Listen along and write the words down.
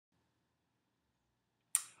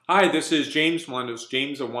Hi, this is James Melendez.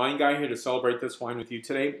 James, a wine guy, here to celebrate this wine with you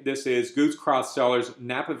today. This is Goosecross Cellars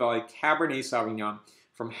Napa Valley Cabernet Sauvignon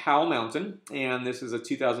from Howell Mountain, and this is a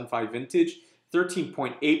 2005 vintage,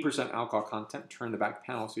 13.8% alcohol content. Turn the back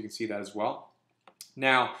panel so you can see that as well.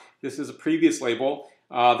 Now, this is a previous label.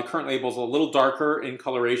 The current label is a little darker in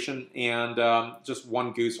coloration and just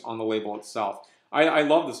one goose on the label itself. I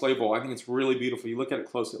love this label. I think it's really beautiful. You look at it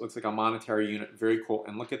close, it looks like a monetary unit. Very cool.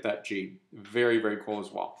 And look at that G. Very, very cool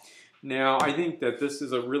as well. Now, I think that this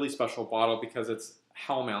is a really special bottle because it's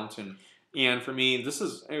Howell Mountain. And for me, this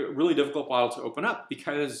is a really difficult bottle to open up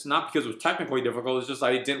because, not because it was technically difficult, it's just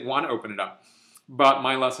I didn't want to open it up. But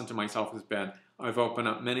my lesson to myself has been, I've opened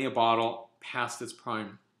up many a bottle past its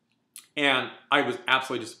prime. And I was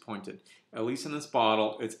absolutely disappointed. At least in this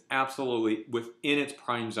bottle, it's absolutely within its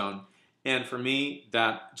prime zone. And for me,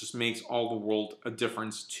 that just makes all the world a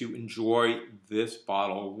difference to enjoy this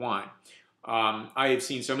bottle of wine. I have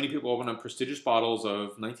seen so many people open up prestigious bottles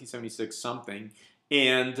of 1976 something,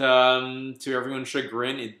 and to everyone's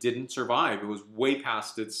chagrin, it didn't survive. It was way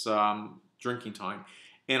past its drinking time.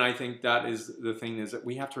 And I think that is the thing, is that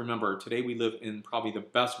we have to remember, today we live in probably the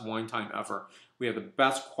best wine time ever. We have the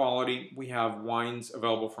best quality. We have wines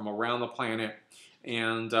available from around the planet.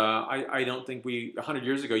 And I don't think 100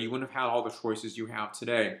 years ago, you wouldn't have had all the choices you have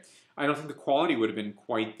today. I don't think the quality would have been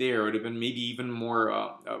quite there. It would have been maybe even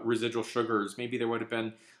more residual sugars. Maybe there would have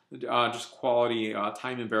been just quality.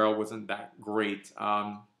 Time in barrel wasn't that great.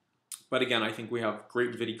 But again, I think we have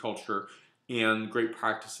great viticulture and great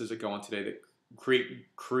practices that go on today that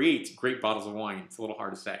create great bottles of wine. It's a little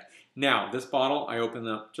hard to say. Now, this bottle I opened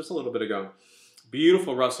up just a little bit ago.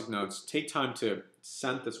 Beautiful rustic notes. Take time to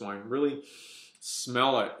scent this wine. Really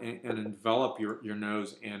smell it and envelop your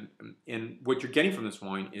nose. And what you're getting from this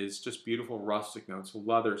wine is just beautiful rustic notes.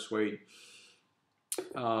 Leather, suede,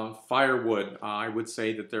 firewood. I would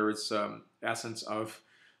say that there is some essence of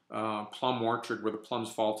plum orchard, where the plums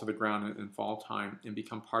fall to the ground in fall time and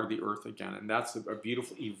become part of the earth again. And that's a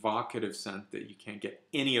beautiful evocative scent that you can't get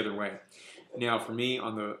any other way. Now, for me,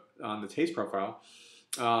 on the taste profile,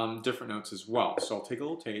 different notes as well. So I'll take a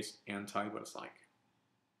little taste and tell you what it's like.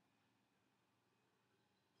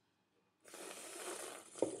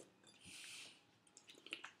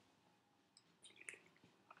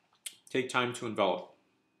 Take time to envelop.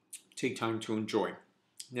 Take time to enjoy.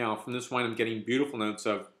 Now, from this wine, I'm getting beautiful notes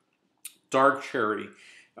of dark cherry,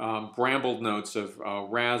 brambled notes of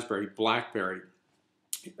raspberry, blackberry,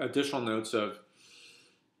 additional notes of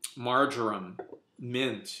marjoram,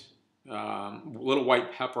 mint, little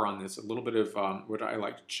white pepper on this, a little bit of what I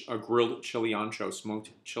like, a grilled chile ancho, smoked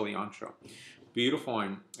chile ancho. Beautiful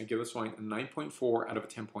wine. I give this wine a 9.4 out of a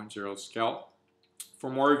 10.0 scale. For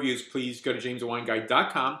more reviews, please go to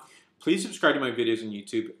jamesthewineguy.com. Please subscribe to my videos on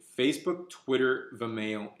YouTube, Facebook, Twitter,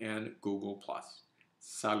 Vimeo, and Google+.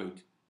 Salud.